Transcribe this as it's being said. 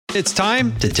It's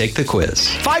time to take the quiz.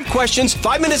 5 questions,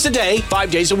 5 minutes a day,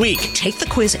 5 days a week. Take the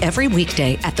quiz every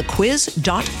weekday at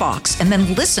thequiz.fox and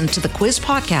then listen to the quiz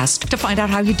podcast to find out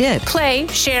how you did. Play,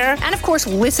 share, and of course,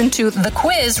 listen to The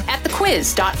Quiz at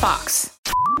thequiz.fox.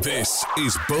 This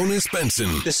is Bonus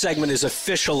Benson. This segment is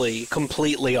officially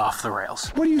completely off the rails.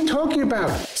 What are you talking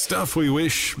about? Stuff we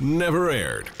wish never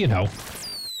aired. You know,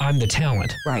 I'm the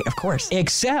talent. Right, of course.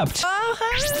 Except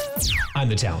I'm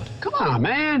the talent. Come on,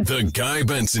 man. The Guy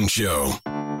Benson Show.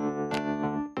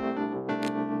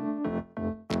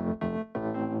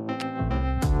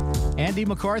 Andy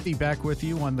McCarthy back with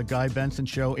you on the Guy Benson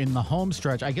Show in the home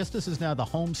stretch. I guess this is now the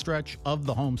home stretch of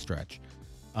the home stretch.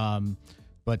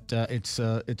 But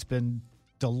it's been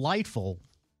delightful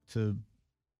to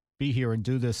be here and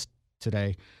do this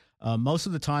today. Most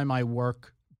of the time I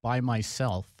work by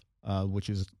myself, which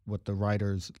is what the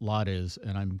writer's lot is,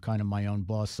 and I'm kind of my own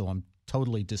boss, so I'm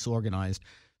totally disorganized.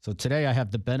 So today I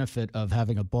have the benefit of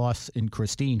having a boss in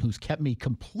Christine who's kept me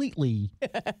completely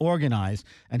organized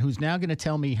and who's now going to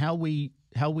tell me how we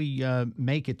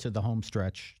make it to the home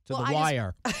stretch, to the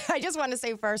wire. I just want to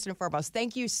say first and foremost,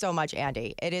 thank you so much,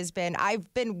 Andy.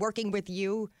 I've been working with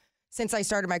you since I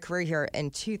started my career here in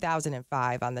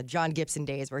 2005 on the John Gibson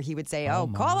days where he would say,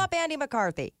 call up Andy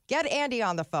McCarthy, get Andy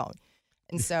on the phone.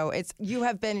 And so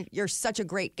you're such a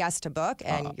great guest to book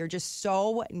and you're just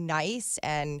so nice,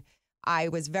 and I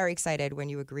was very excited when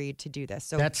you agreed to do this.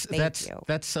 So thank you.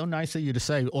 That's so nice of you to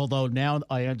say. Although now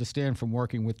I understand from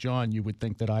working with John, you would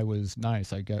think that I was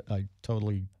nice. I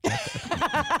totally get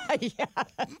that. Yeah.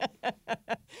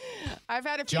 I've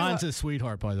had a few. John's a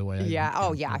sweetheart, by the way. Yeah.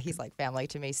 Oh, yeah. He's like family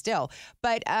to me still.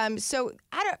 But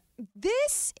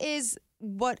this is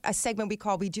what a segment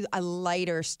we do a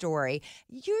lighter story.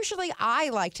 Usually I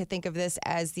like to think of this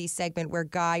as the segment where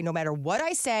Guy, no matter what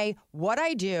I say, what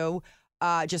I do,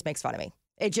 just makes fun of me.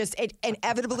 It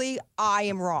inevitably, I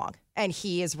am wrong and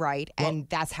he is right, and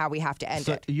that's how we have to end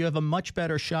it. You have a much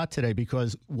better shot today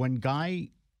because when Guy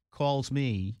calls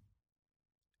me,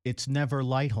 it's never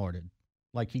lighthearted.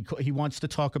 Like he wants to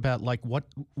talk about like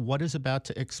what is about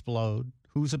to explode,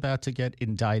 who's about to get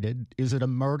indicted, is it a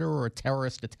murder or a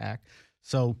terrorist attack?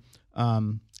 So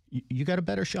you got a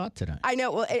better shot today. I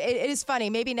know. Well, it is funny.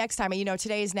 Maybe next time,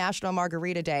 today is National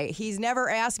Margarita Day. He's never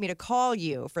asked me to call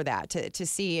you for that, to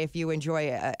see if you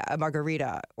enjoy a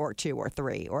margarita or 2 or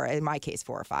 3, or in my case,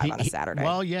 4 or 5 on a Saturday.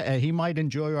 Well, yeah, he might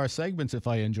enjoy our segments if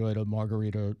I enjoyed a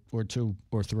margarita or 2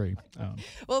 or 3.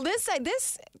 Well, this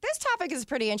topic is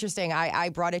pretty interesting. I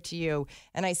brought it to you,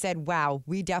 and I said, wow,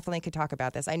 we definitely could talk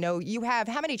about this. I know you have,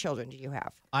 how many children do you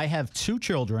have? I have 2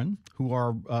 children who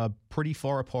are pretty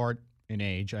far apart in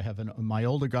age. I have my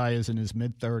older guy is in his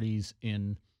mid-30s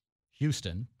in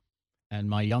Houston, and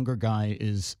my younger guy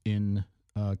is in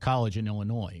college in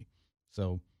Illinois.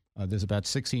 So there's about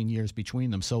 16 years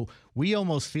between them. So we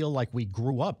almost feel like we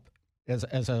grew up as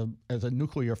a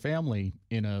nuclear family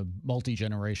in a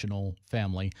multi-generational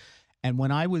family. And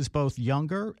when I was both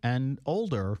younger and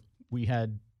older, we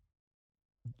had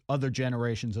other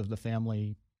generations of the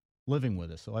family living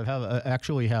with us. So I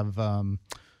actually have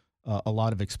a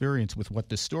lot of experience with what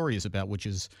this story is about, which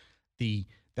is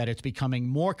that it's becoming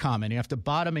more common after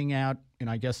bottoming out in,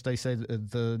 I guess they say,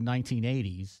 the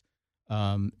 1980s.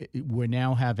 We're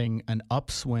now having an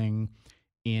upswing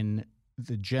in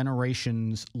the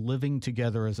generations living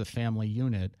together as a family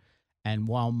unit. And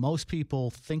while most people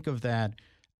think of that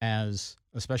as,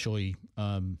 especially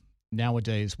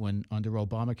nowadays when under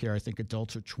Obamacare, I think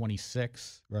adults are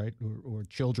 26, right? Or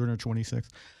children are 26.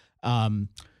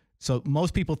 So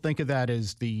most people think of that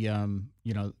as the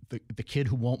kid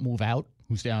who won't move out,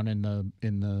 who's down in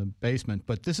the basement.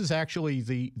 But this is actually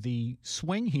the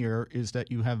swing here is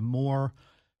that you have more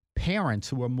parents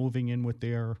who are moving in with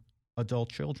their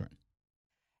adult children.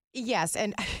 Yes,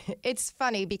 and it's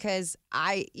funny because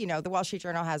the Wall Street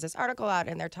Journal has this article out,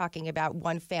 and they're talking about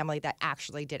one family that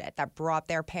actually did it, that brought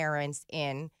their parents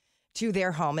in to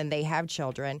their home, and they have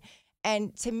children.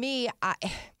 And to me,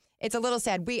 it's a little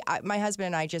sad. My husband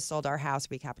and I just sold our house.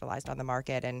 We capitalized on the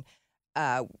market, and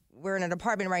we're in an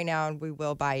apartment right now, and we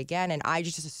will buy again. And I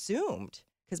just assumed,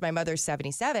 because my mother's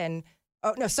 77.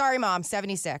 Oh, no, sorry, Mom,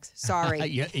 76. Sorry.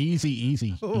 Yeah,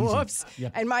 easy. Whoops. Yeah.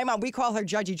 And my mom, we call her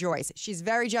Judgy Joyce. She's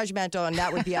very judgmental, and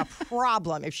that would be a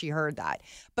problem if she heard that.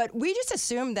 But we just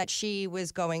assumed that she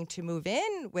was going to move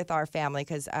in with our family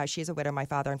because she's a widow. My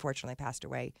father, unfortunately, passed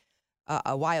away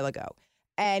a while ago.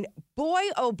 And boy,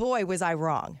 oh boy, was I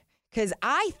wrong. Because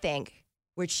I think,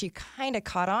 which she kind of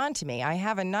caught on to me, I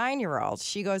have a 9-year-old.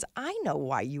 She goes, I know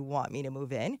why you want me to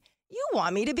move in. You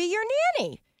want me to be your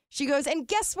nanny. She goes, and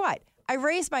guess what? I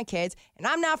raised my kids, and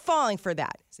I'm not falling for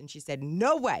that. And she said,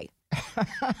 no way.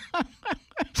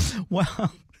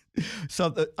 Well,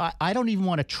 so I don't even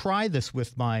want to try this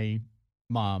with my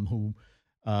mom, who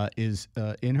is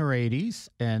in her 80s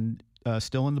and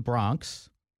still in the Bronx,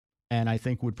 and I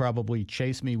think would probably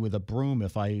chase me with a broom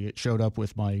if I showed up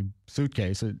with my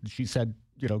suitcase. She said,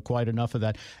 quite enough of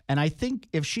that. And I think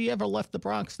if she ever left the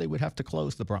Bronx, they would have to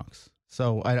close the Bronx.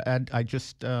 So I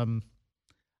just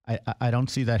I don't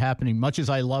see that happening. Much as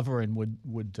I love her and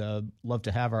would love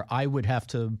to have her, I would have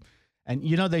to. And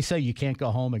they say you can't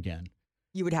go home again.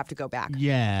 You would have to go back.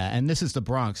 Yeah, and this is the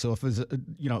Bronx. So if it's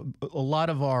a lot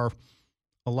of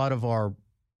our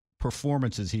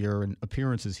performances here and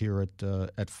appearances here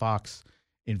at Fox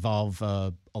involve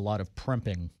a lot of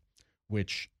primping,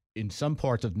 which in some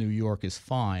parts of New York is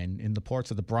fine. In the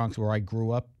parts of the Bronx where I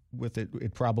grew up with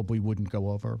it probably wouldn't go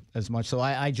over as much. So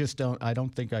I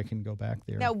don't think I can go back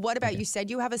there. Now, what about, you said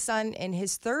you have a son in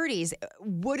his 30s.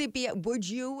 Would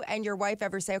you and your wife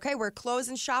ever say, okay, we're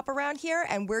closing shop around here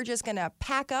and we're just going to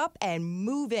pack up and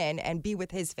move in and be with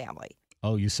his family?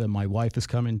 Oh, you said my wife is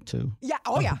coming too? Yeah.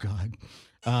 Oh yeah. God.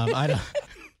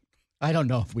 I don't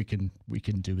know if we can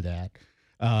do that.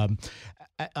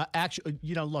 Actually,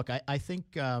 look, I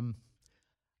think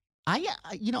I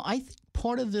think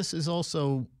part of this is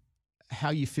also how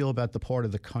you feel about the part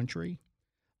of the country.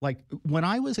 Like when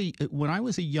I was a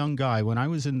young guy, when I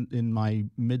was in my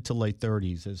mid to late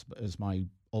 30s, as my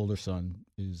older son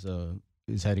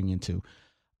is heading into,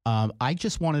 I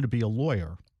just wanted to be a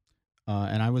lawyer,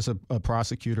 and I was a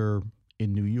prosecutor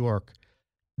in New York.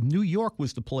 New York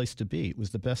was the place to be. It was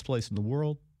the best place in the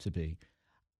world to be.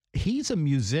 He's a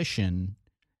musician,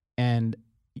 and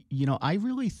I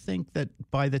really think that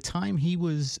by the time he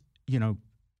was,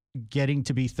 getting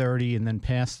to be 30 and then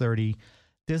past 30,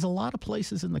 there's a lot of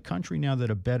places in the country now that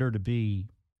are better to be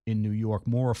in New York,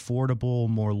 more affordable,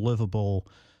 more livable,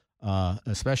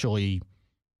 especially,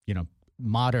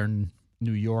 modern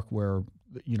New York where,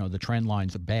 the trend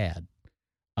lines are bad.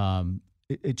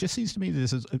 It just seems to me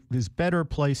there's better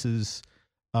places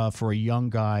for a young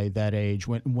guy that age.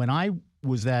 When I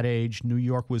was that age, New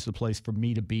York was the place for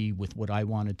me to be with what I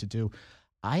wanted to do.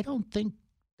 I don't think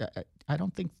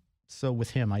so with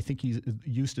him. I think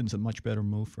Houston's a much better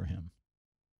move for him.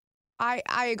 I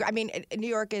agree. I mean, New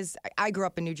York is. I grew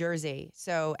up in New Jersey,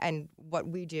 so and what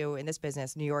we do in this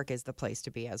business, New York is the place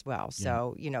to be as well.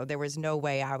 So there was no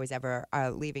way I was ever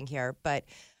leaving here. But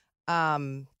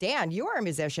Dan, you are a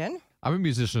musician. I'm a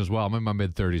musician as well. I'm in my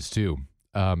mid-30s too.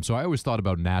 So I always thought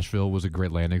about Nashville was a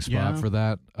great landing spot for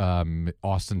that.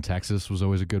 Austin, Texas was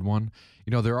always a good one.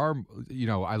 There are,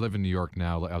 I live in New York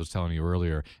now, like I was telling you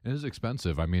earlier, and it is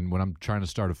expensive. I mean, when I'm trying to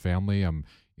start a family, I'm,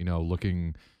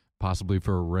 looking possibly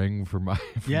for a ring for my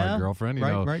girlfriend.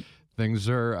 Right. Things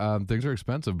are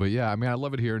expensive, but yeah, I mean, I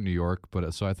love it here in New York,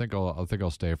 but so I think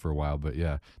I'll stay for a while. But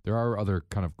yeah, there are other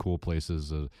kind of cool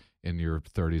places in your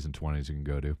 30s and 20s you can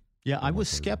go to. Yeah, I was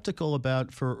skeptical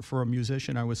about for a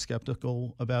musician. I was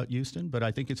skeptical about Houston, but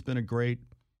I think it's been a great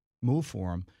move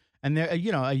for him. And there,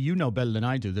 better than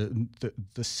I do.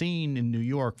 The scene in New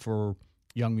York for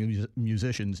young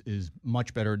musicians is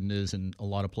much better than it is in a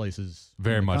lot of places.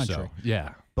 Very much so.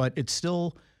 Yeah, but it's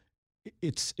still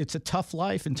it's a tough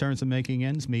life in terms of making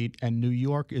ends meet, and New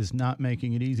York is not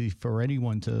making it easy for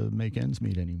anyone to make ends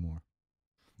meet anymore.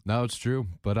 No, it's true.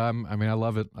 But I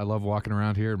love it. I love walking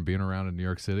around here and being around in New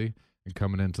York City and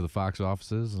coming into the Fox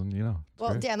offices, and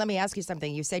Well, great. Dan, let me ask you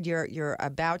something. You said you're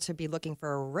about to be looking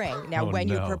for a ring. Now, when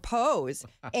you propose,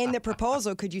 in the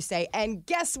proposal, could you say, "And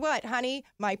guess what, honey?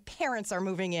 My parents are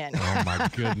moving in." Oh my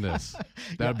goodness,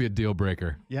 that would be a deal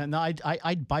breaker. Yeah, no,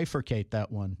 I'd bifurcate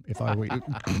that one if I were you.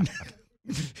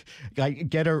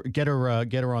 Get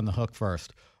her on the hook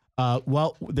first.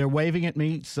 Well, they're waving at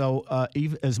me, so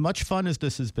as much fun as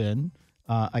this has been,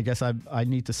 I guess I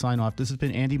need to sign off. This has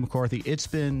been Andy McCarthy. It's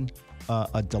been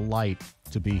a delight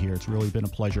to be here. It's really been a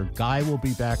pleasure. Guy will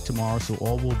be back tomorrow, so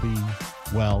all will be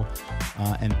well.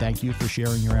 And thank you for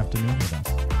sharing your afternoon with us.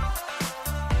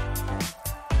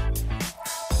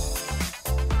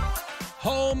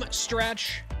 Home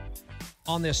stretch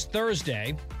on this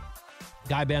Thursday.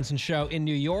 Guy Benson Show in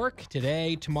New York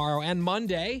today, tomorrow, and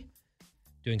Monday.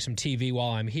 Doing some TV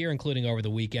while I'm here, including over the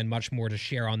weekend. Much more to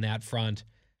share on that front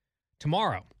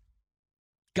tomorrow.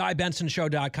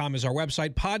 GuyBensonShow.com is our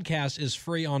website. Podcast is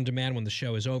free on demand when the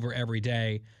show is over every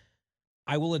day.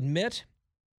 I will admit,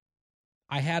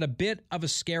 I had a bit of a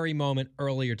scary moment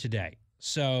earlier today.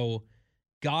 So,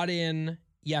 got in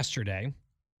yesterday,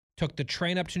 took the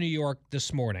train up to New York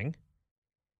this morning,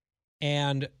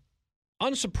 and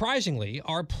unsurprisingly,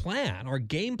 our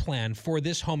game plan for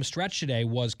this home stretch today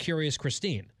was Curious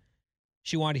Christine.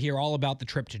 She wanted to hear all about the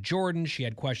trip to Jordan. She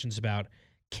had questions about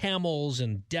camels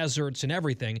and deserts and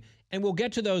everything. And we'll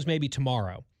get to those maybe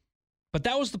tomorrow. But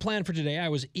that was the plan for today. I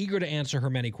was eager to answer her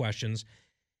many questions.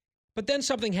 But then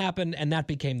something happened, and that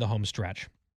became the home stretch.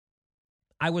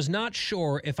 I was not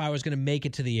sure if I was going to make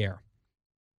it to the air,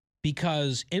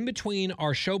 because in between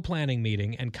our show planning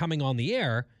meeting and coming on the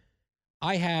air,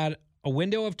 I had a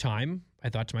window of time. I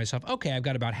thought to myself, okay, I've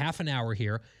got about half an hour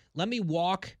here. Let me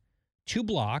walk 2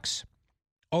 blocks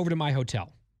over to my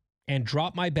hotel and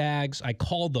drop my bags. I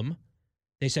called them.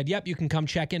 They said, yep, you can come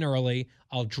check in early.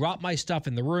 I'll drop my stuff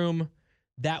in the room.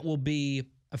 That will be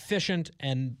efficient,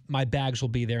 and my bags will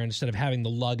be there instead of having the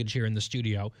luggage here in the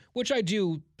studio, which I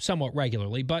do somewhat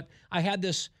regularly. But I had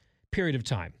this period of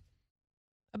time.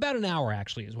 About an hour,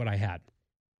 actually, is what I had.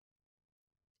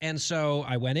 And so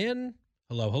I went in.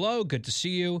 Hello, good to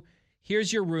see you.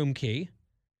 Here's your room key.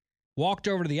 Walked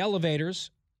over to the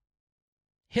elevators,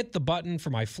 hit the button for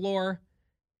my floor,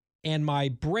 and my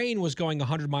brain was going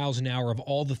 100 miles an hour of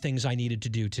all the things I needed to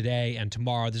do today and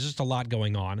tomorrow. There's just a lot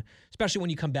going on, especially when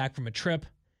you come back from a trip.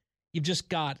 You've just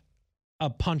got a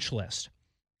punch list.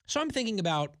 So I'm thinking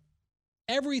about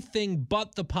everything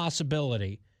but the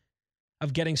possibility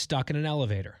of getting stuck in an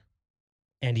elevator.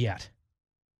 And yet,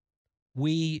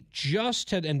 we just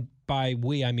had, and by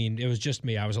we, I mean, it was just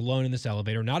me. I was alone in this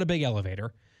elevator, not a big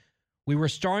elevator. We were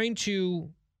starting to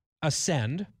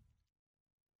ascend,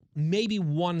 maybe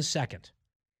 1 second.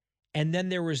 And then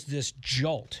there was this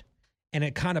jolt, and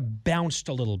it kind of bounced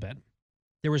a little bit.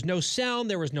 There was no sound.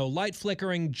 There was no light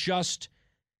flickering. Just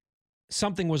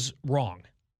something was wrong,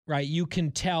 right? You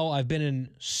can tell. I've been in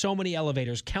so many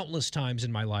elevators countless times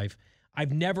in my life.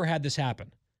 I've never had this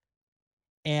happen.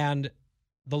 And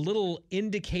the little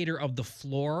indicator of the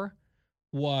floor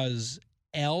was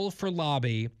L for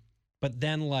lobby, but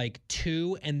then like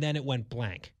 2, and then it went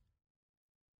blank.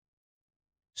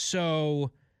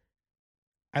 So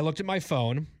I looked at my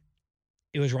phone.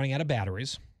 It was running out of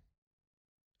batteries.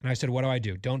 And I said, what do I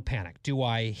do? Don't panic. Do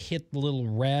I hit the little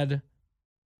red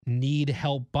need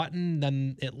help button?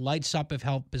 Then it lights up if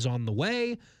help is on the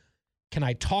way. Can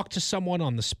I talk to someone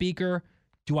on the speaker?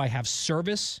 Do I have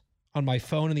service on my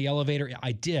phone in the elevator?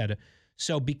 I did.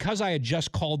 So because I had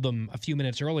just called them a few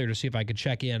minutes earlier to see if I could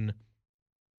check in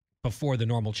before the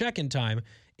normal check-in time,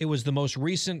 it was the most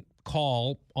recent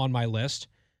call on my list.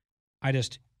 I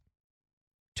just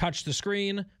touched the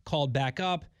screen, called back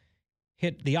up,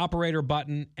 hit the operator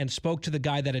button, and spoke to the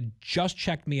guy that had just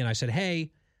checked me. And I said,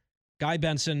 hey, Guy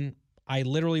Benson, I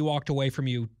literally walked away from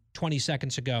you 20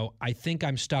 seconds ago. I think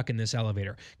I'm stuck in this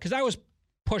elevator. Because I was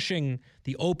pushing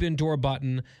the open door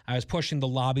button. I was pushing the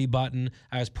lobby button.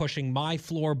 I was pushing my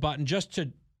floor button just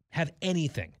to have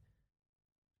anything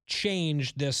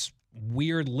change this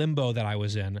weird limbo that I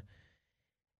was in.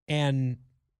 And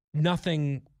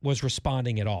nothing was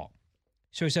responding at all.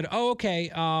 So he said, oh, okay,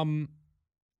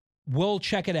 we'll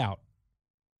check it out.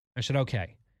 I said,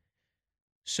 okay.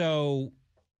 So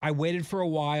I waited for a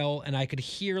while, and I could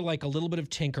hear like a little bit of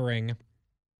tinkering.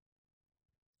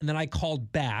 And then I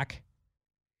called back,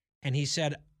 and he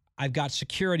said, I've got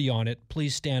security on it.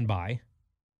 Please stand by.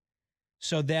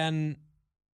 So then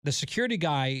the security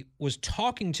guy was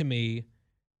talking to me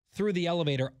through the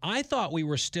elevator. I thought we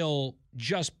were still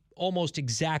just almost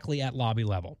exactly at lobby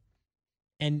level.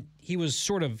 And he was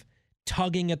sort of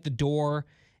tugging at the door,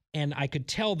 and I could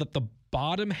tell that the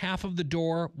bottom half of the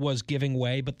door was giving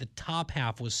way, but the top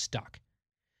half was stuck.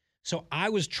 So I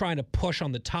was trying to push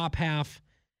on the top half.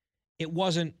 It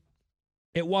wasn't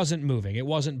moving. It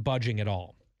wasn't budging at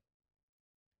all.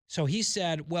 So he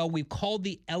said, well, we've called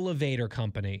the elevator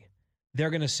company. They're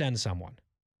going to send someone.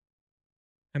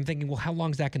 I'm thinking, well, how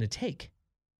long is that going to take?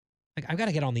 Like, I've got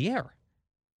to get on the air.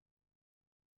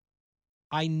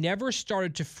 I never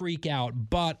started to freak out,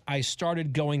 but I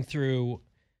started going through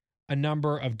a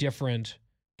number of different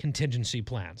contingency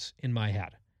plans in my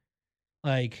head.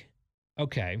 Like,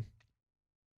 okay,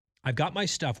 I've got my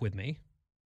stuff with me,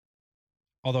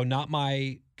 although not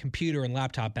my computer and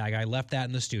laptop bag. I left that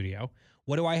in the studio.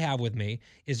 What do I have with me?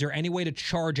 Is there any way to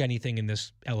charge anything in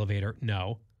this elevator?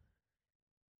 No.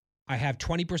 I have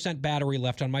 20% battery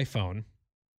left on my phone.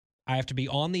 I have to be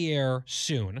on the air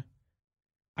soon.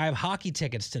 I have hockey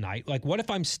tickets tonight. Like, what if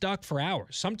I'm stuck for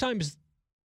hours? Sometimes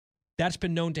that's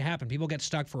been known to happen. People get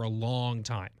stuck for a long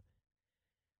time.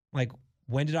 Like,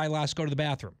 when did I last go to the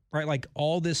bathroom? Right? Like,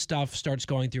 all this stuff starts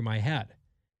going through my head.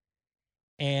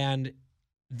 And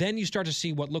then you start to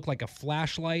see what looked like a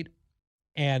flashlight.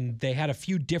 And they had a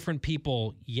few different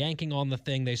people yanking on the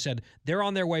thing. They said, they're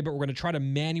on their way, but we're going to try to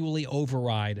manually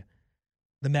override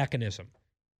the mechanism.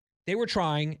 They were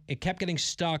trying. It kept getting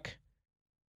stuck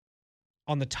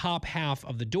on the top half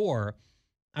of the door.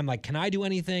 I'm like, can I do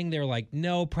anything? They're like,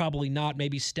 no, probably not.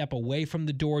 Maybe step away from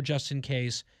the door just in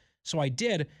case. So I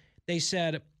did. They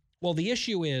said, well, the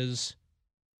issue is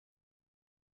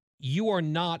you are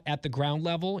not at the ground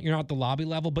level. You're not at the lobby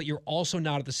level, but you're also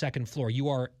not at the second floor. You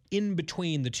are in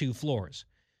between the two floors.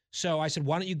 So I said,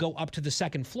 why don't you go up to the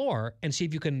second floor and see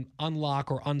if you can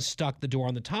unlock or unstuck the door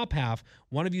on the top half.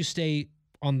 One of you stay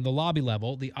on the lobby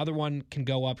level. The other one can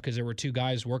go up because there were two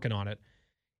guys working on it,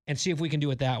 and see if we can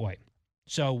do it that way.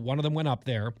 So one of them went up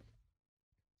there,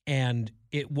 and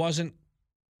it wasn't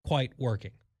quite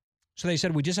working. So they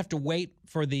said, we just have to wait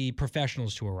for the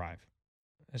professionals to arrive.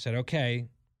 I said, okay,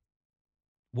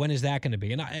 when is that going to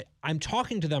be? And I'm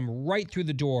talking to them right through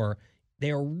the door.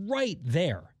 They are right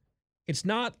there. It's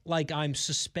not like I'm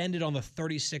suspended on the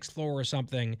 36th floor or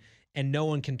something and no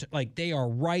one can, they are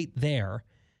right there,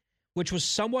 which was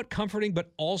somewhat comforting,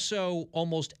 but also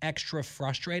almost extra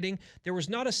frustrating. There was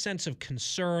not a sense of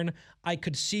concern. I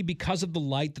could see because of the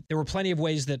light that there were plenty of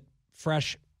ways that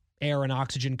fresh air and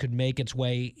oxygen could make its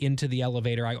way into the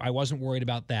elevator. I wasn't worried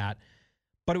about that.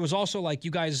 But it was also like,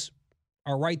 you guys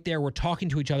are right there. We're talking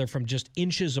to each other from just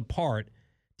inches apart.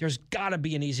 There's got to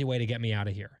be an easy way to get me out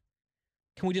of here.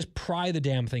 Can we just pry the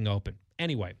damn thing open?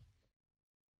 Anyway,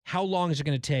 how long is it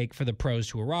going to take for the pros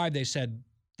to arrive? They said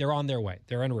they're on their way.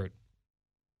 They're en route.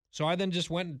 So I then just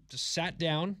went and sat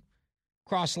down,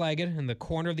 cross-legged in the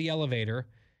corner of the elevator,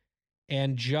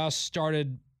 and just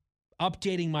started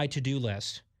updating my to-do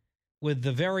list with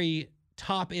the very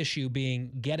top issue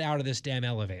being get out of this damn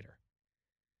elevator.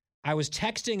 I was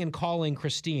texting and calling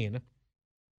Christine,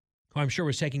 who I'm sure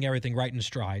was taking everything right in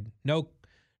stride.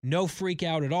 No freak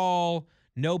out at all.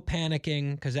 No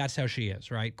panicking, because that's how she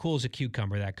is, right? Cool as a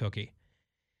cucumber, that cookie.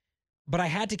 But I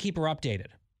had to keep her updated.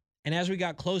 And as we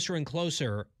got closer and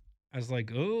closer, I was like,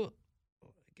 oh,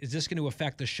 is this going to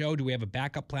affect the show? Do we have a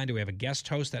backup plan? Do we have a guest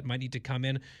host that might need to come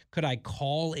in? Could I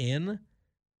call in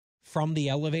from the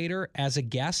elevator as a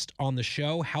guest on the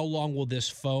show? How long will this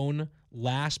phone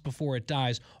last before it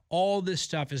dies? All this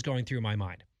stuff is going through my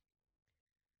mind.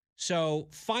 So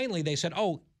finally they said,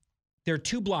 oh, they're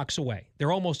 2 blocks away.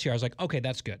 They're almost here. I was like, okay,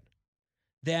 that's good.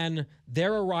 Then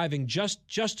they're arriving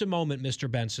just a moment, Mr.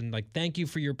 Benson. Like, thank you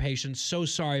for your patience. So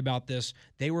sorry about this.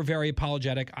 They were very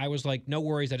apologetic. I was like, no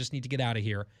worries. I just need to get out of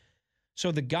here.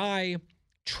 So the guy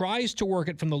tries to work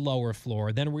it from the lower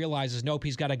floor, then realizes, nope,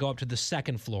 he's got to go up to the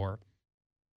second floor.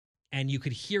 And you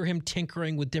could hear him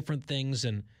tinkering with different things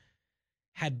and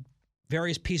had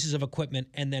various pieces of equipment.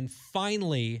 And then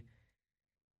finally,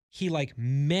 he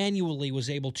manually was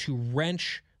able to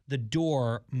wrench the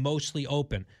door mostly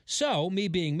open. So me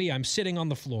being me, I'm sitting on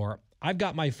the floor. I've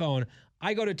got my phone.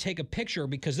 I go to take a picture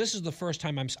because this is the first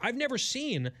time I've never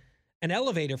seen an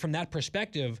elevator from that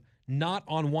perspective, not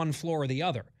on one floor or the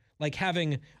other. Like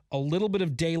having a little bit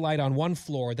of daylight on one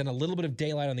floor, then a little bit of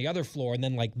daylight on the other floor, and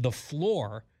then the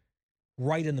floor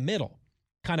right in the middle,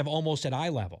 kind of almost at eye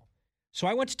level. So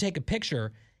I went to take a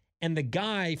picture, and the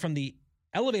guy from the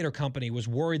elevator company was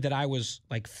worried that I was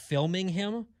filming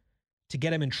him to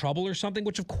get him in trouble or something,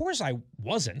 which of course I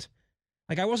wasn't.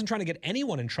 I wasn't trying to get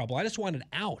anyone in trouble. I just wanted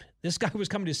out. This guy was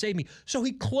coming to save me. So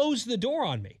he closed the door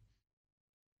on me.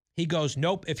 He goes,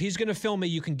 nope, if he's going to film me,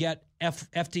 you can get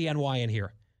FDNY in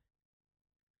here.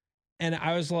 And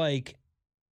I was like,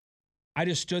 I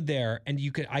just stood there, and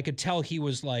I could tell he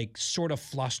was sort of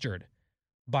flustered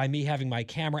by me having my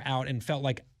camera out, and felt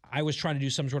like I was trying to do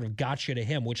some sort of gotcha to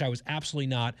him, which I was absolutely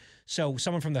not. So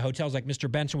someone from the hotel was like, Mr.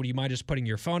 Benson, would you mind just putting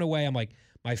your phone away? I'm like,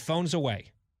 my phone's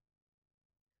away.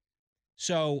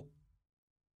 So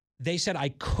they said I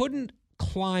couldn't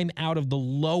climb out of the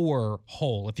lower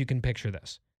hole, if you can picture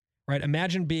this, right?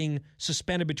 Imagine being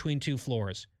suspended between 2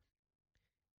 floors.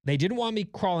 They didn't want me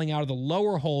crawling out of the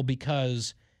lower hole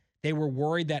because they were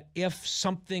worried that if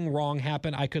something wrong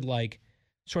happened, I could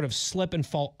sort of slip and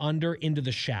fall under into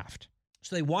the shaft.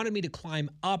 So they wanted me to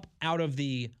climb up out of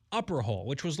the upper hole,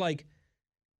 which was I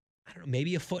don't know,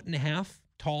 maybe 1.5 feet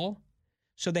tall.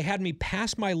 So they had me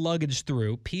pass my luggage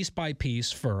through piece by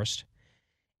piece first.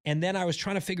 And then I was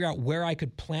trying to figure out where I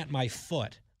could plant my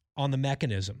foot on the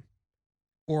mechanism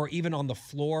or even on the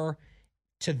floor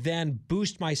to then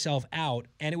boost myself out.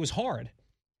 And it was hard.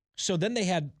 So then they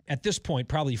had, at this point,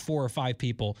 probably 4 or 5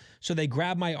 people. So they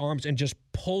grabbed my arms and just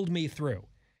pulled me through.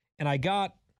 And I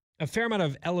got a fair amount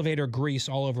of elevator grease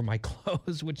all over my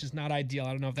clothes, which is not ideal.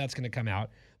 I don't know if that's going to come out.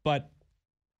 But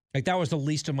that was the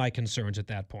least of my concerns at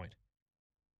that point.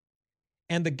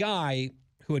 And the guy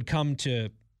who had come to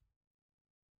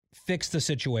fix the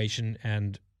situation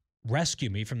and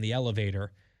rescue me from the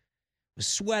elevator was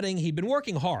sweating. He'd been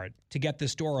working hard to get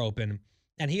this door open,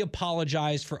 and he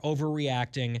apologized for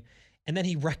overreacting. And then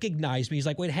he recognized me. He's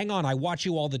like, wait, hang on. I watch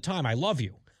you all the time. I love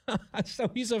you. So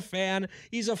he's a fan.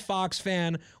 He's a Fox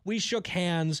fan. We shook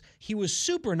hands. He was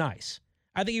super nice.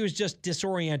 I think he was just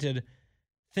disoriented,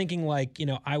 thinking like,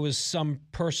 I was some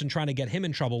person trying to get him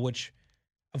in trouble, which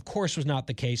of course was not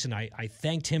the case. And I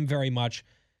thanked him very much.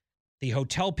 The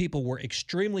hotel people were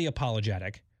extremely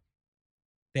apologetic.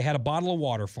 They had a bottle of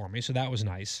water for me, so that was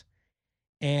nice.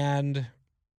 And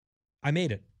I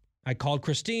made it. I called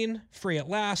Christine, free at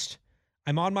last.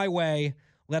 I'm on my way.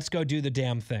 Let's go do the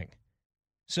damn thing.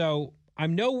 So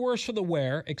I'm no worse for the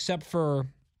wear, except for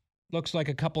looks like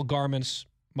a couple garments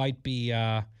might be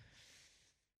down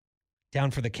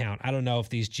for the count. I don't know if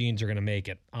these jeans are going to make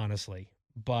it, honestly.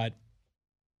 But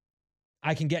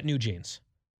I can get new jeans.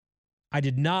 I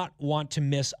did not want to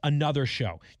miss another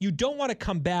show. You don't want to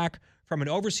come back from an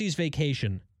overseas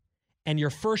vacation and your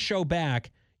first show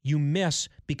back, you miss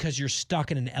because you're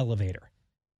stuck in an elevator.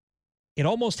 It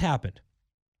almost happened,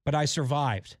 but I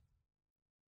survived.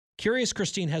 Curious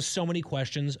Christine has so many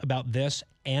questions about this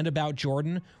and about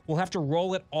Jordan. We'll have to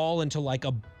roll it all into like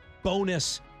a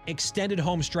bonus extended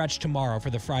home stretch tomorrow for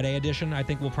the Friday edition. I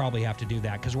think we'll probably have to do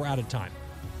that because we're out of time.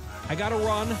 I got to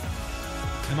run.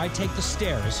 I might take the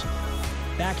stairs.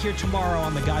 Back here tomorrow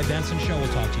on The Guy Benson Show.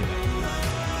 We'll talk to you then.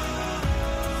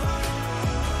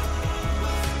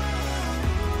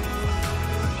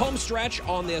 Home stretch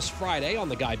on this Friday on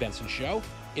The Guy Benson Show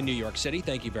in New York City.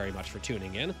 Thank you very much for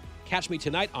tuning in. Catch me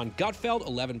tonight on Gutfeld,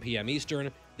 11 p.m.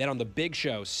 Eastern. Then on The Big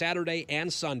Show, Saturday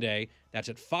and Sunday. That's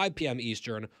at 5 p.m.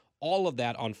 Eastern. All of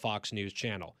that on Fox News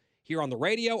Channel. Here on the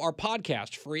radio, our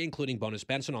podcast, free, including Bonus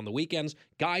Benson on the weekends,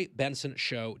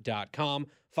 GuyBensonShow.com,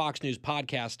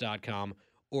 FoxNewsPodcast.com,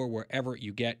 or wherever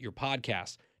you get your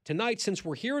podcasts. Tonight, since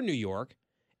we're here in New York,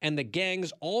 and the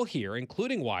gang's all here,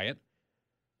 including Wyatt,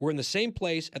 we're in the same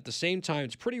place at the same time.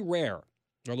 It's pretty rare,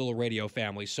 our little radio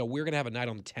family, so we're going to have a night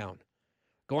on the town.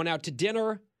 Going out to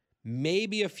dinner,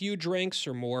 maybe a few drinks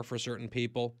or more for certain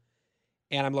people,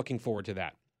 and I'm looking forward to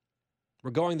that.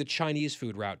 We're going the Chinese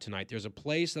food route tonight. There's a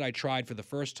place that I tried for the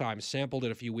first time, sampled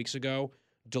it a few weeks ago,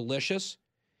 delicious,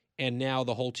 and now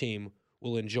the whole team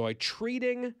will enjoy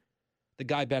treating the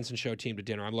Guy Benson Show team to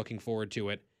dinner. I'm looking forward to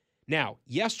it. Now,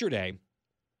 yesterday,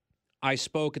 I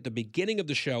spoke at the beginning of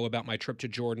the show about my trip to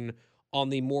Jordan on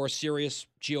the more serious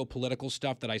geopolitical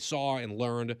stuff that I saw and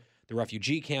learned, the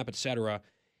refugee camp, etc.,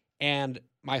 and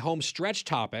my home stretch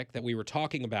topic that we were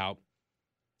talking about,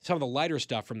 some of the lighter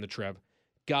stuff from the trip,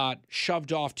 got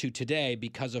shoved off to today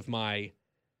because of my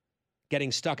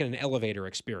getting stuck in an elevator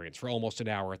experience for almost an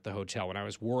hour at the hotel when I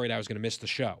was worried I was going to miss the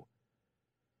show.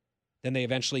 Then they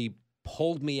eventually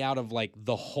pulled me out of like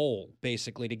the hole,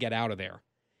 basically, to get out of there.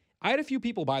 I had a few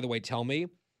people, by the way, tell me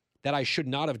that I should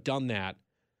not have done that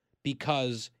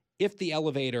because if the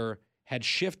elevator had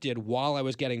shifted while I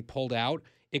was getting pulled out,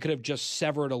 it could have just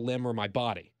severed a limb or my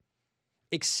body.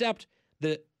 Except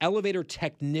the elevator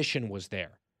technician was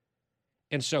there.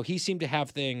 And so he seemed to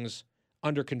have things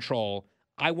under control.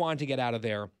 I wanted to get out of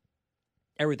there.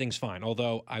 Everything's fine.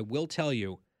 Although I will tell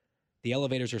you, the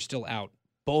elevators are still out,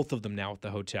 both of them now at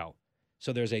the hotel.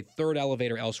 So there's a third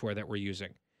elevator elsewhere that we're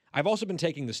using. I've also been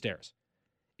taking the stairs.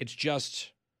 It's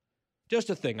just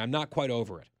a thing. I'm not quite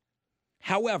over it.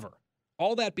 However,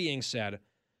 all that being said,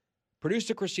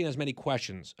 producer Christine has many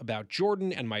questions about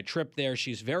Jordan and my trip there.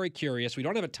 She's very curious. We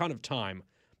don't have a ton of time,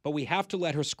 but we have to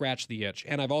let her scratch the itch.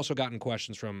 And I've also gotten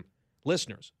questions from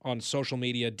listeners on social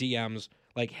media, DMs,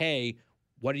 like, hey,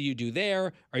 what did you do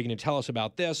there? Are you going to tell us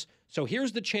about this? So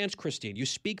here's the chance, Christine. You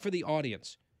speak for the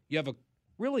audience. You have a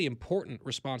really important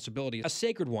responsibility, a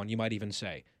sacred one, you might even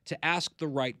say, to ask the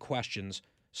right questions.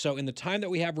 So in the time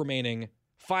that we have remaining,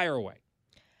 fire away.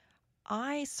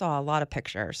 I saw a lot of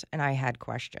pictures and I had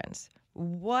questions.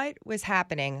 What was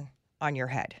happening on your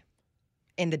head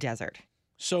in the desert?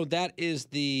 So that is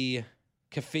the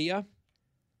keffiyeh,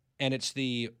 and it's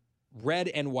the red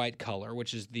and white color,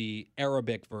 which is the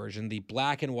Arabic version. The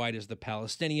black and white is the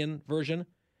Palestinian version.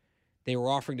 They were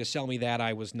offering to sell me that.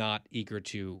 I was not eager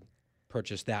to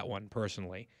purchase that one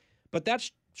personally. But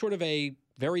that's sort of a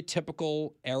very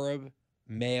typical Arab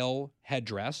male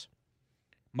headdress.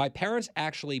 My parents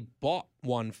actually bought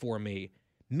one for me,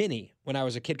 mini, when I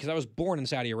was a kid, because I was born in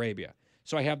Saudi Arabia.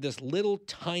 So I have this little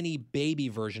tiny baby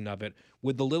version of it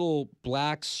with the little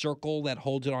black circle that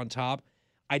holds it on top.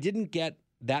 I didn't get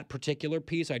that particular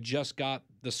piece. I just got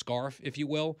the scarf, if you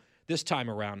will, this time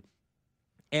around.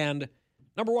 And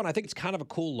number one, I think it's kind of a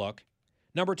cool look.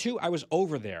 Number two, I was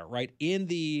over there, right, in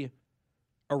the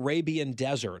Arabian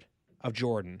desert of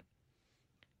Jordan.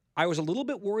 I was a little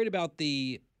bit worried about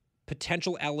the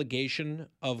potential allegation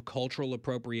of cultural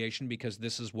appropriation because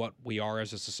this is what we are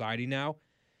as a society now.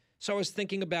 So I was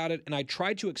thinking about it, and I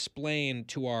tried to explain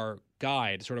to our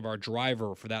guide, sort of our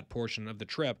driver for that portion of the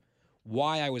trip,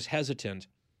 why I was hesitant,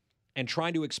 and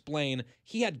trying to explain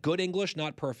he had good English,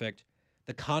 not perfect,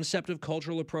 the concept of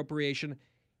cultural appropriation.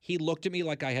 He looked at me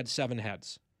like I had 7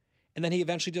 heads. And then he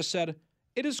eventually just said,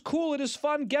 "It is cool, it is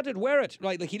fun, get it, wear it."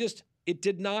 Right? Like it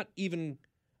did not even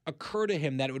occur to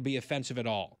him that it would be offensive at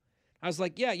all. I was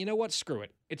like, yeah, you know what? Screw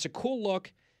it. It's a cool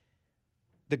look.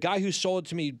 The guy who sold it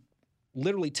to me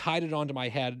literally tied it onto my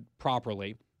head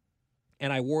properly,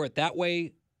 and I wore it that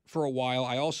way for a while.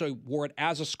 I also wore it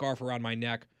as a scarf around my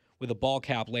neck with a ball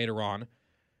cap later on.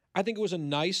 I think it was a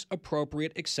nice,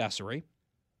 appropriate accessory,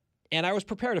 and I was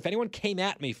prepared. If anyone came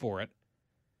at me for it,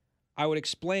 I would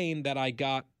explain that I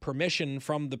got permission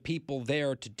from the people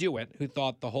there to do it, who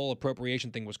thought the whole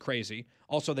appropriation thing was crazy.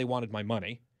 Also, they wanted my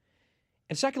money.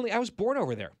 And secondly, I was born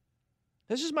over there.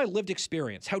 This is my lived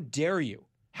experience. How dare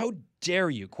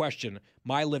you question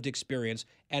my lived experience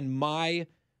and my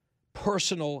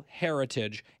personal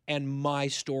heritage and my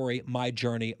story, my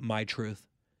journey, my truth.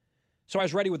 So I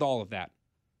was ready with all of that.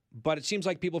 But it seems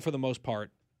like people, for the most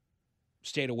part,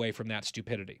 stayed away from that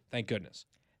stupidity. Thank goodness.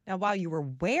 Now, while you were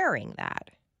wearing that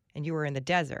and you were in the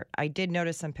desert, I did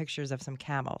notice some pictures of some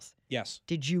camels. Yes.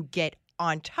 Did you get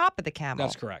on top of the camel?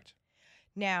 That's correct.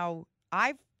 Now,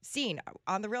 I've seen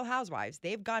on The Real Housewives,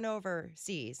 they've gone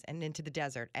overseas and into the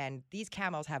desert, and these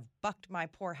camels have bucked my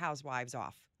poor housewives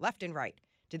off left and right.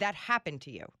 Did that happen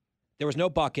to you? There was no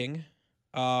bucking.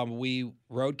 We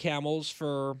rode camels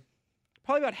for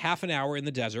probably about half an hour in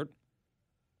the desert.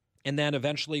 And then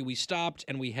eventually we stopped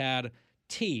and we had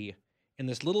tea in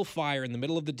this little fire in the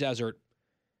middle of the desert,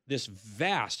 this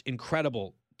vast,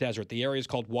 incredible desert. The area is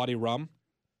called Wadi Rum.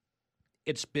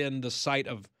 It's been the site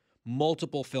of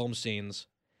multiple film scenes.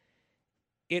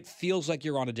 It feels like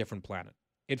you're on a different planet.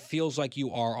 It feels like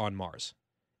you are on Mars.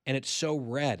 And it's so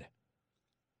red.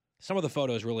 Some of the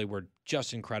photos really were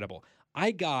just incredible.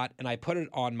 I got, and I put it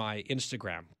on my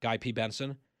Instagram, Guy P.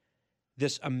 Benson,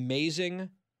 this amazing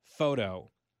photo,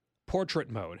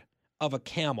 portrait mode, of a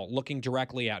camel looking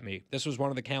directly at me. This was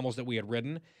one of the camels that we had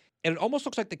ridden. And it almost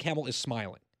looks like the camel is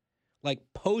smiling. Like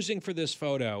posing for this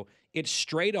photo. It's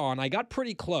straight on. I got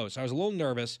pretty close. I was a little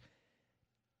nervous.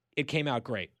 It came out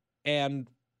great. And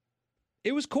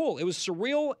it was cool. It was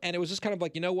surreal. And it was just kind of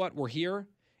like, you know what? We're here.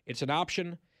 It's an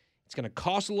option. It's going to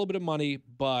cost a little bit of money,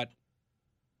 but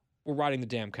we're riding the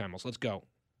damn camels. Let's go.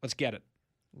 Let's get it.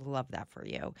 Love that for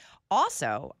you.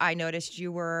 Also, I noticed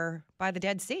you were by the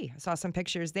Dead Sea. I saw some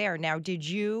pictures there. Now, did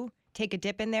you take a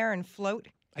dip in there and float?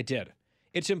 I did.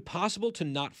 It's impossible to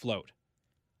not float.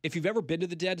 If you've ever been to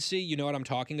the Dead Sea, you know what I'm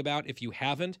talking about. If you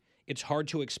haven't, it's hard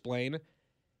to explain.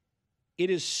 It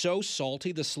is so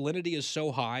salty, the salinity is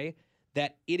so high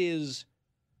that it is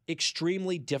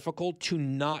extremely difficult to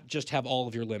not just have all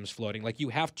of your limbs floating. Like, you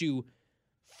have to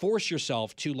force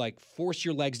yourself to, like, force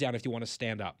your legs down if you want to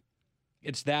stand up.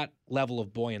 It's that level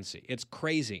of buoyancy. It's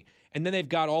crazy. And then they've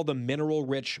got all the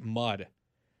mineral-rich mud.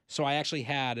 So I actually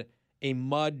had a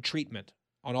mud treatment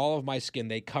on all of my skin.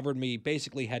 They covered me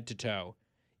basically head to toe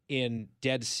in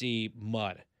Dead Sea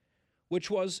mud, which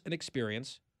was an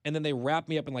experience. And then they wrapped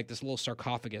me up in like this little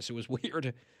sarcophagus. It was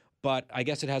weird, but I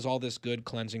guess it has all this good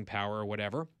cleansing power or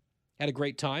whatever. Had a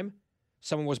great time.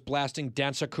 Someone was blasting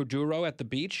Danza Kuduro at the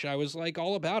beach. I was like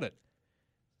all about it.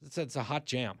 It's a hot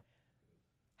jam.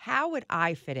 How would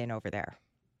I fit in over there?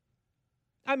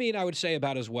 I mean, I would say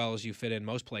about as well as you fit in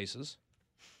most places,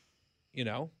 you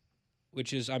know,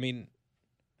 which is, I mean,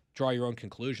 draw your own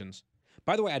conclusions.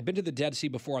 By the way, I'd been to the Dead Sea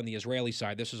before on the Israeli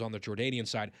side. This was on the Jordanian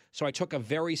side. So I took a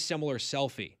very similar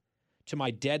selfie to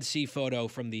my Dead Sea photo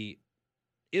from the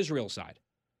Israel side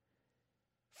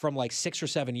from like 6 or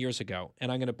 7 years ago.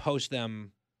 And I'm going to post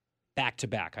them back to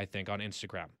back, I think, on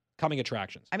Instagram. Coming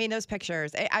attractions. I mean, those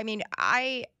pictures,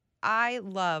 I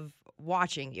love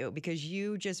watching you because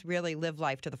you just really live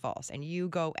life to the fullest and you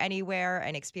go anywhere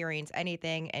and experience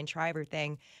anything and try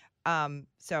everything.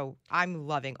 So I'm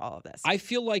loving all of this. I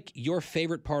feel like your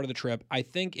favorite part of the trip, I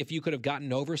think if you could have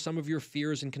gotten over some of your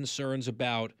fears and concerns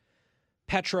about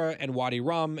Petra and Wadi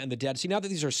Rum and the Dead Sea, not that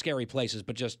these are scary places,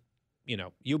 but just, you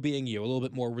know, you being you, a little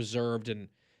bit more reserved and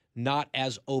not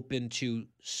as open to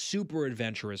super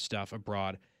adventurous stuff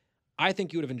abroad, I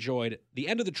think you would have enjoyed the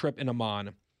end of the trip in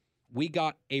Amman. We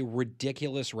got a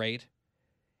ridiculous rate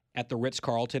at the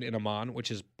Ritz-Carlton in Amman,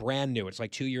 which is brand new. It's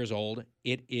like 2 years old.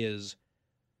 It is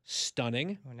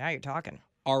stunning. Well, now you're talking.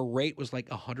 Our rate was like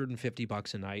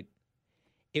 $150 a night.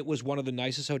 It was one of the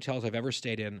nicest hotels I've ever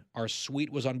stayed in. Our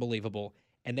suite was unbelievable.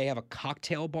 And they have a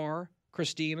cocktail bar,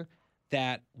 Christine,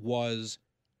 that was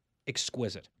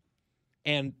exquisite.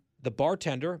 And the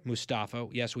bartender, Mustafa,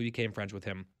 yes, we became friends with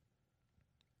him.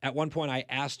 At one point, I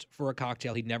asked for a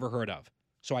cocktail he'd never heard of.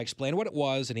 So I explained what it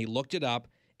was, and he looked it up,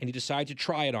 and he decided to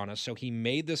try it on us. So he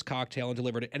made this cocktail and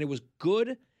delivered it, and it was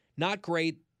good, not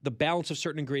great. The balance of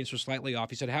certain ingredients was slightly off.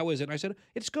 He said, how is it? And I said,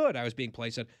 it's good. I was being polite.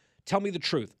 He said, tell me the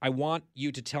truth. I want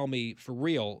you to tell me for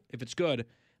real if it's good. And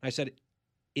I said,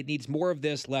 it needs more of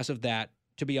this, less of that.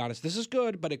 To be honest, this is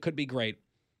good, but it could be great.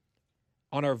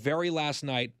 On our very last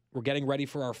night, we're getting ready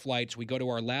for our flights. We go to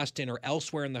our last dinner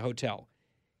elsewhere in the hotel.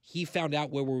 He found out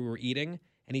where we were eating,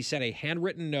 and he sent a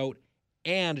handwritten note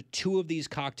and 2 of these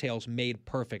cocktails made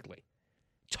perfectly.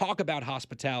 Talk about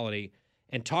hospitality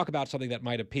and talk about something that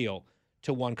might appeal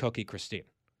to one cookie, Christine.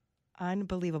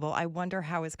 Unbelievable. I wonder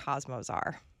how his Cosmos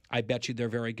are. I bet you they're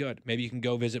very good. Maybe you can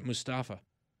go visit Mustafa.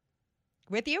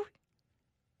 With you?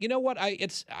 You know what? I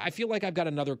feel like I've got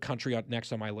another country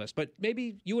next on my list, but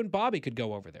maybe you and Bobby could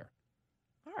go over there.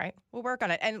 All right. We'll work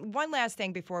on it. And one last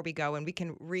thing before we go, and we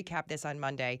can recap this on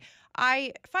Monday.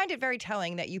 I find it very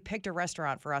telling that you picked a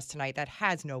restaurant for us tonight that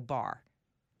has no bar.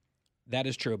 That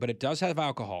is true, but it does have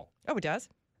alcohol. Oh, it does?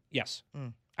 Yes.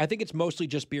 I think it's mostly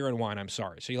just beer and wine, I'm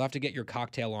sorry. So you'll have to get your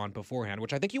cocktail on beforehand,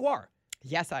 which I think you are.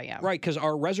 Yes, I am. Right, because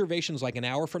our reservation's like an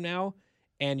hour from now,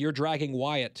 and you're dragging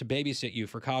Wyatt to babysit you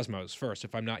for Cosmos first.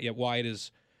 If I'm not yet, Wyatt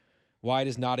is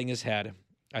nodding his head.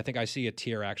 I think I see a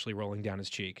tear actually rolling down his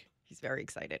cheek. He's very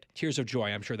excited. Tears of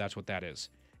joy. I'm sure that's what that is.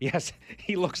 Yes,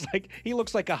 he looks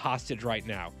like a hostage right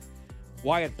now.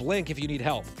 Wyatt, blink if you need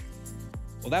help.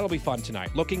 Well, that'll be fun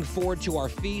tonight. Looking forward to our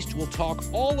feast. We'll talk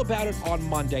all about it on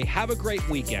Monday. Have a great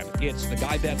weekend. It's The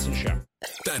Guy Benson Show.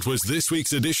 That was this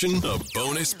week's edition of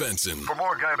Bonus Benson. For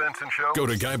more Guy Benson Show, go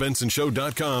to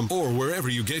GuyBensonShow.com or wherever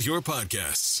you get your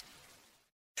podcasts.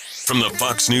 From the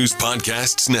Fox News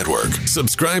Podcasts Network,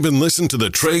 subscribe and listen to the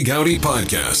Trey Gowdy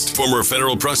Podcast. Former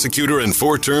federal prosecutor and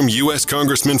 4-term U.S.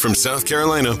 Congressman from South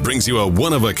Carolina brings you a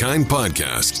one-of-a-kind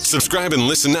podcast. Subscribe and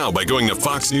listen now by going to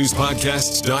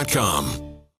FoxNewsPodcasts.com.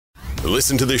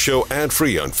 Listen to the show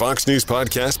ad-free on Fox News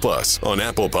Podcast Plus, on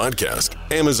Apple Podcast,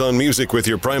 Amazon Music with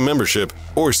your Prime membership,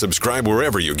 or subscribe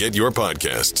wherever you get your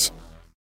podcasts.